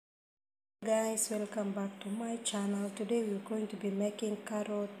Guys, welcome back to my channel. Today we're going to be making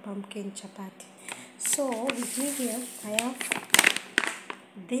carrot pumpkin chapati. So with me here I have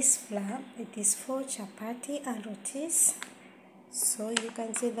this flour. It is for chapati and rotis. So you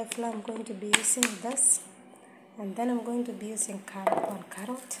can see the flour. I'm going to be using this, and then I'm going to be using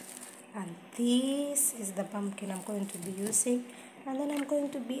carrot, and this is the pumpkin I'm going to be using, and then I'm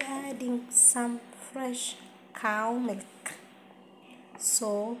going to be adding some fresh cow milk.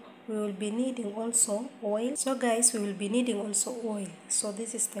 So we will be needing also oil. So guys, we will be needing also oil. So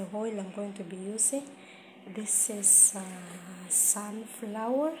this is the oil I'm going to be using. This is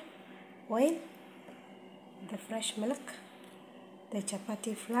sunflower oil, the fresh milk, the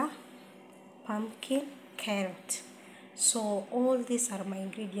chapati flour, pumpkin, carrot. So all these are my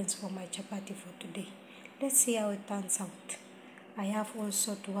ingredients for my chapati for today. Let's see how it turns out. I have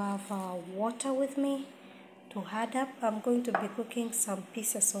also to have water with me to add up. I'm going to be cooking some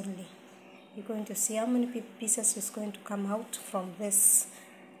pieces only. You're going to see how many pieces is going to come out from this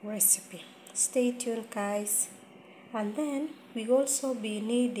recipe. Stay tuned, guys. And then we also be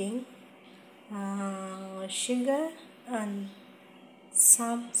needing sugar and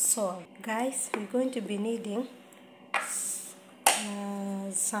some salt. Guys, we're going to be needing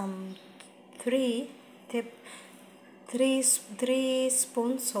some three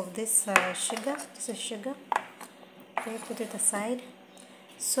spoons of this sugar. This is sugar. Okay, put it aside.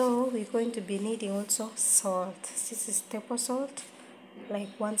 So we're going to be needing also salt. This is table salt,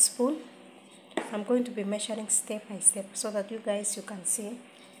 like 1 spoon. I'm going to be measuring step by step so that you guys you can see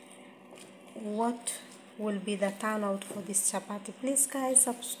what will be the turnout for this chapati. Please guys,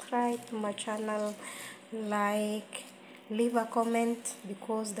 subscribe to my channel, like, leave a comment,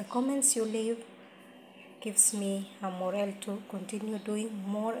 because the comments you leave gives me a morale to continue doing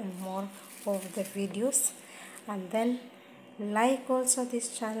more and more of the videos. And then like also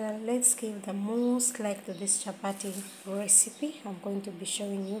this channel. Let's give the most like to this chapati recipe I'm going to be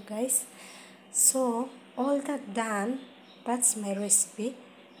showing you guys. So all that done, that's my recipe.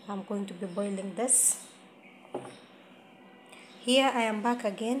 I'm going to be boiling this. Here I am back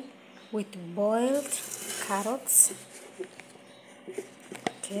again with boiled carrots.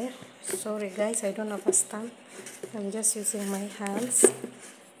 Okay, sorry guys, I don't have a stand. I'm just using my hands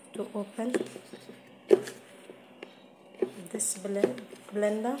to open this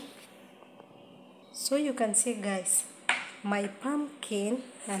blender. So you can see guys, my pumpkin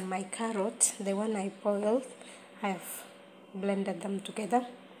and my carrot, the one I boiled, I have blended them together.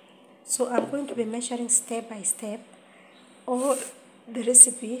 So I'm going to be measuring step by step all the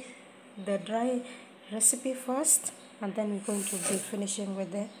recipe, the dry recipe first, and then we're going to be finishing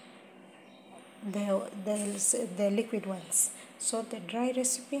with the liquid ones. So the dry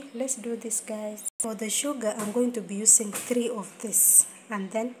recipe, let's do this guys. For the sugar, I'm going to be using 3 of this,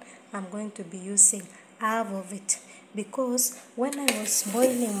 and then I'm going to be using half of it, because when I was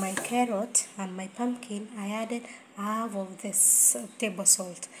boiling my carrot and my pumpkin, I added half of this table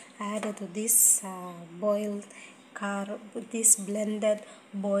salt. I added to this this blended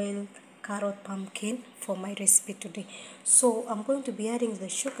boiled carrot pumpkin for my recipe today. So I'm going to be adding the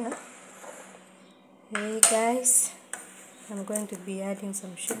sugar. Hey guys, I'm going to be adding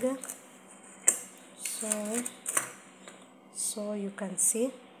some sugar. So you can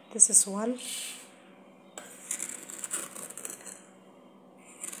see this is 1,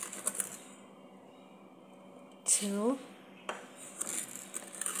 2,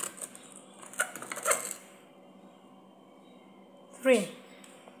 3.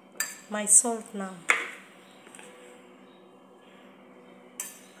 My salt now.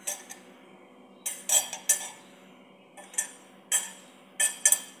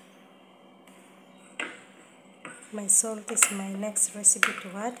 My salt is my next recipe to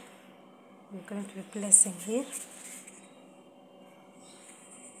add. I'm going to be placing here.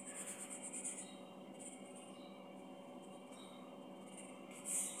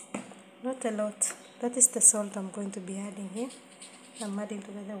 Not a lot. That is the salt I'm going to be adding here. I'm adding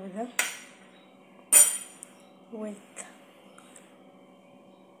together with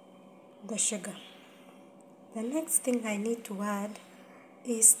the sugar. The next thing I need to add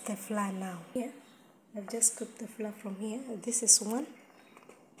is the flour now. Here, I've just cooked the flour from here. This is 1.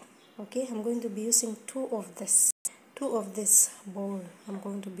 Okay, I'm going to be using 2 of this bowl. I'm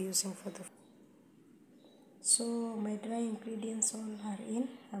going to be using for the. So my dry ingredients all are in.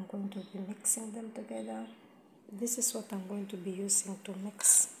 I'm going to be mixing them together. This is what I'm going to be using to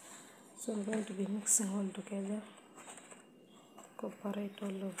mix. So I'm going to be mixing all together. Incorporate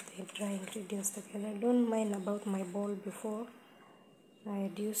all of the dry ingredients together. Don't mind about my bowl before. I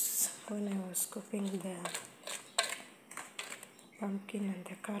had used when I was cooking pumpkin and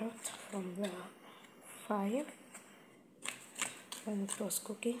the carrot from the fire. When it was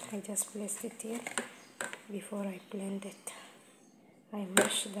cooking, I just placed it here before I blend it. I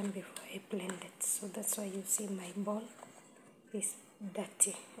mashed them before I blend it, so that's why you see my bowl is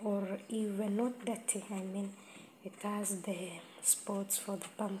dirty, or even not dirty, I mean it has the spots for the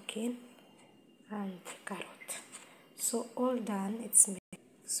pumpkin and carrot. So all done, it's mixed.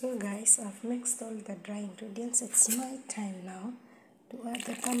 So guys, I've mixed all the dry ingredients. It's my time now to add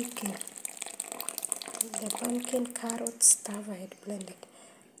the pumpkin carrot stuff I had blended.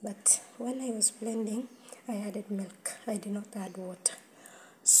 But when I was blending, I added milk. I did not add water.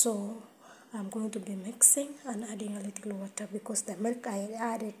 So I'm going to be mixing and adding a little water because the milk I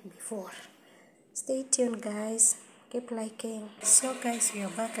added before. Stay tuned guys. Keep liking. So guys, we are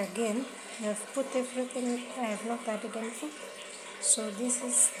back again. I have put everything. I have not added anything. So this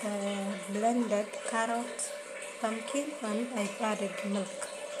is the blended carrot, pumpkin, and I've added milk.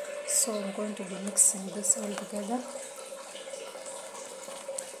 So I'm going to be mixing this all together.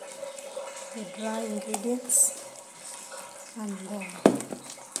 The dry ingredients and the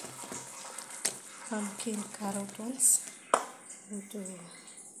pumpkin carrot ones. I'm going to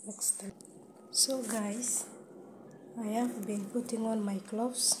mix them. So guys, I have been putting on my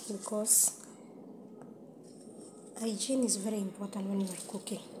gloves because hygiene is very important when we are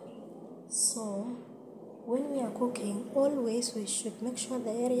cooking. So when we are cooking, always we should make sure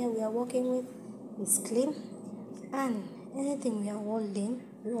the area we are working with is clean, and anything we are holding,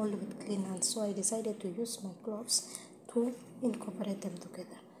 we hold with clean hands. So I decided to use my gloves to incorporate them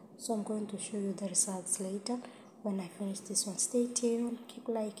together. So I'm going to show you the results later when I finish this one. Stay tuned, keep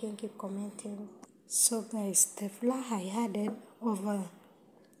liking, keep commenting. So guys, the flour I added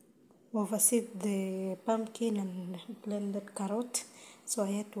overseed the pumpkin and blended carrot, so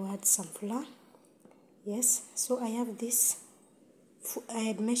I had to add some flour. Yes, so I have this. I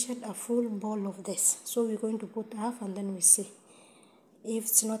had measured a full bowl of this, so we're going to put half and then we see. If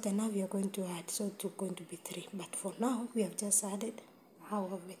it's not enough, we are going to add, so it's going to be 3. But for now, we have just added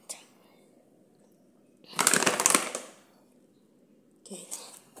half of it. Okay,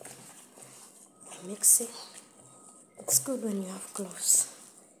 mixing. It's good when you have gloves.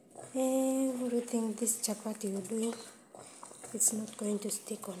 Everything this chapati you're doing, it's not going to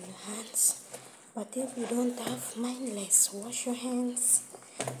stick on your hands. But if you don't have, mindless, wash your hands,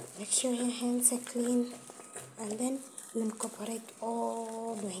 make sure your hands are clean, and then you incorporate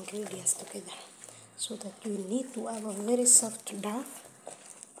all the ingredients together so that you need to have a very soft dough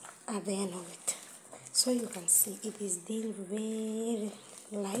at the end of it. So you can see it is still very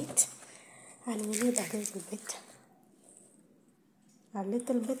light, and we need a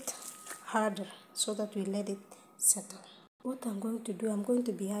little bit harder so that we let it settle. What I'm going to do, I'm going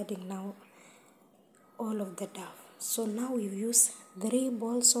to be adding now all of the dough. So now we've used 3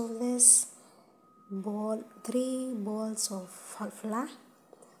 balls of this, 3 balls of flour.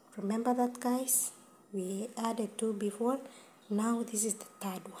 Remember that guys? We added 2 before. Now this is the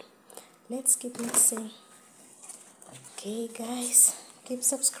 3rd one. Let's keep mixing. Okay guys, keep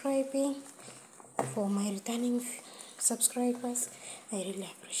subscribing. For my returning subscribers, I really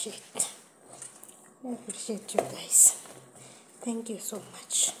appreciate you guys. Thank you so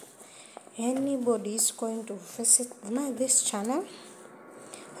much. Anybody is going to visit this channel,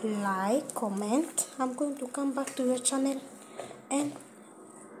 like, comment. I'm going to come back to your channel and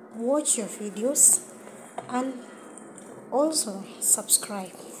watch your videos, and also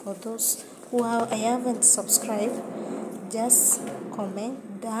subscribe. For those who I haven't subscribed, just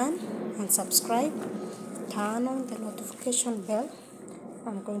comment down and subscribe. Turn on the notification bell.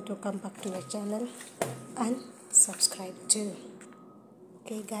 I'm going to come back to your channel and subscribe too.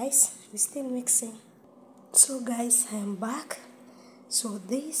 Okay guys, we're still mixing. So guys, I'm back. So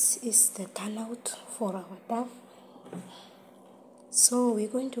this is the turnout for our dough. So we're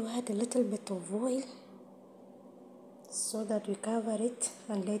going to add a little bit of oil so that we cover it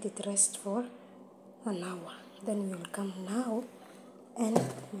and let it rest for an hour. Then we will come now and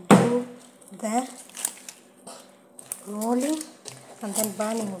do the rolling and then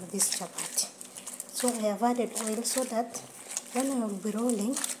burning of this chapati. So I have added oil so that when I will be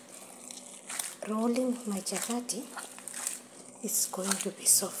rolling my chapati, it's going to be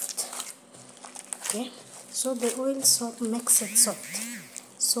soft. Okay, so the oil makes it soft.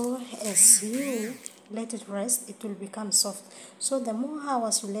 So as you let it rest, it will become soft. So the more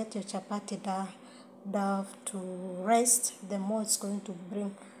hours you let your chapati dough to rest, the more it's going to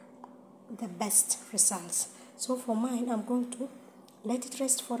bring the best results. So for mine, I'm going to let it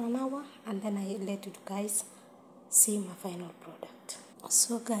rest for an hour and then I let you guys see my final product.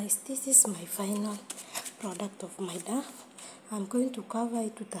 So guys, this is my final product of my dough. I'm going to cover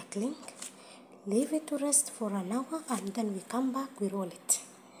it with a cling, leave it to rest for an hour, and then we come back, we roll it,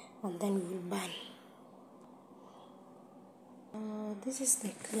 and then we will burn. This is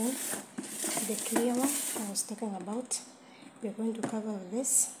the clear one I was talking about. We're going to cover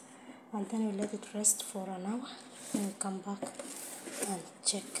this, and then we let it rest for an hour, then we come back and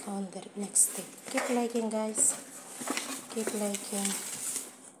check on the next step. Keep liking, guys. Keep liking.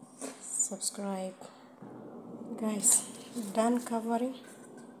 Subscribe. Guys, done covering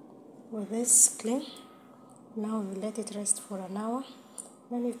with this cling. Now we let it rest for an hour,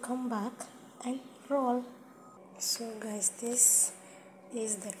 then we come back and roll. So guys, this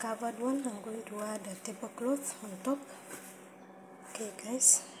is the covered one. I'm going to add a tablecloth on top. Okay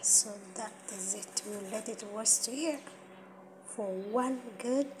guys, so that is it. We'll let it rest here for 1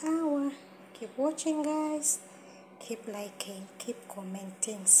 good hour. Keep watching, guys. Keep liking, keep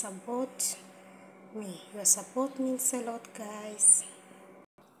commenting, support me. Your support means a lot, guys.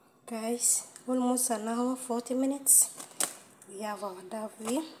 Guys, almost an hour, 40 minutes. We have our dough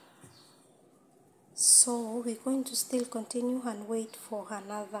here. So we're going to still continue and wait for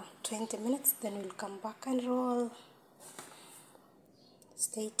another 20 minutes. Then we'll come back and roll.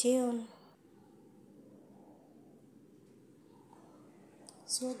 Stay tuned.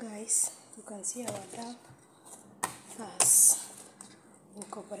 So guys, you can see our dough has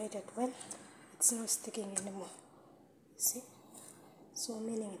incorporated well. It's not sticking anymore. See? So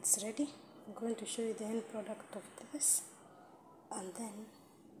meaning it's ready. I'm going to show you the end product of this, and then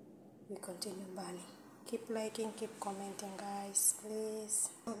we continue burning. Keep liking, keep commenting, guys, please.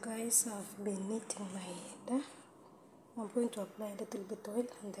 So guys, I've been kneading my dough. I'm going to apply a little bit oil,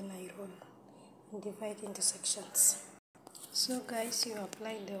 and then I roll and divide into sections. So guys, you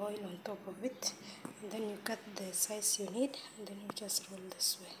apply the oil on top of it, and then you cut the size you need, and then you just roll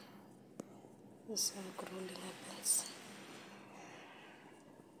this way. This is how rolling happens.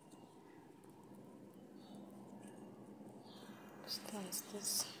 Stands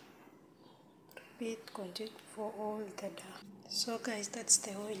this. Repeat, continue for all the dough. So guys, that's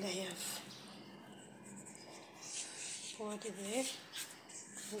the oil I have poured it there.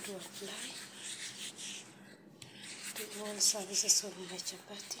 I'm going to apply to all surfaces of my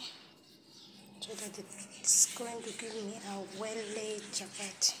chapati, so that it's going to give me a well-laid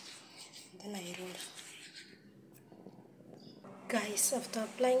chapati. Then I roll. Guys, after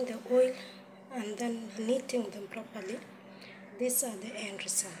applying the oil and then kneading them properly, these are the end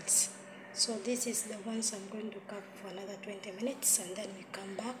results. So this is the ones I'm going to cook for another 20 minutes, and then we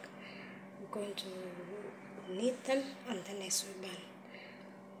come back. We're going to knead them, and then next we burn.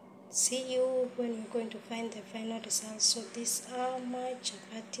 See you when you're going to find the final results. So these are my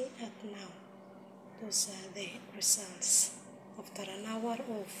chapati at now. Those are the results after an hour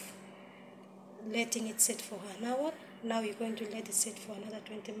of letting it sit for an hour. Now you're going to let it sit for another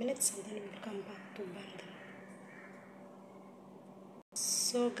 20 minutes, and then we'll come back to burn them.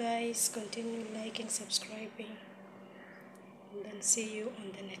 So guys, continue liking, subscribing, and then see you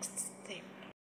on the next step.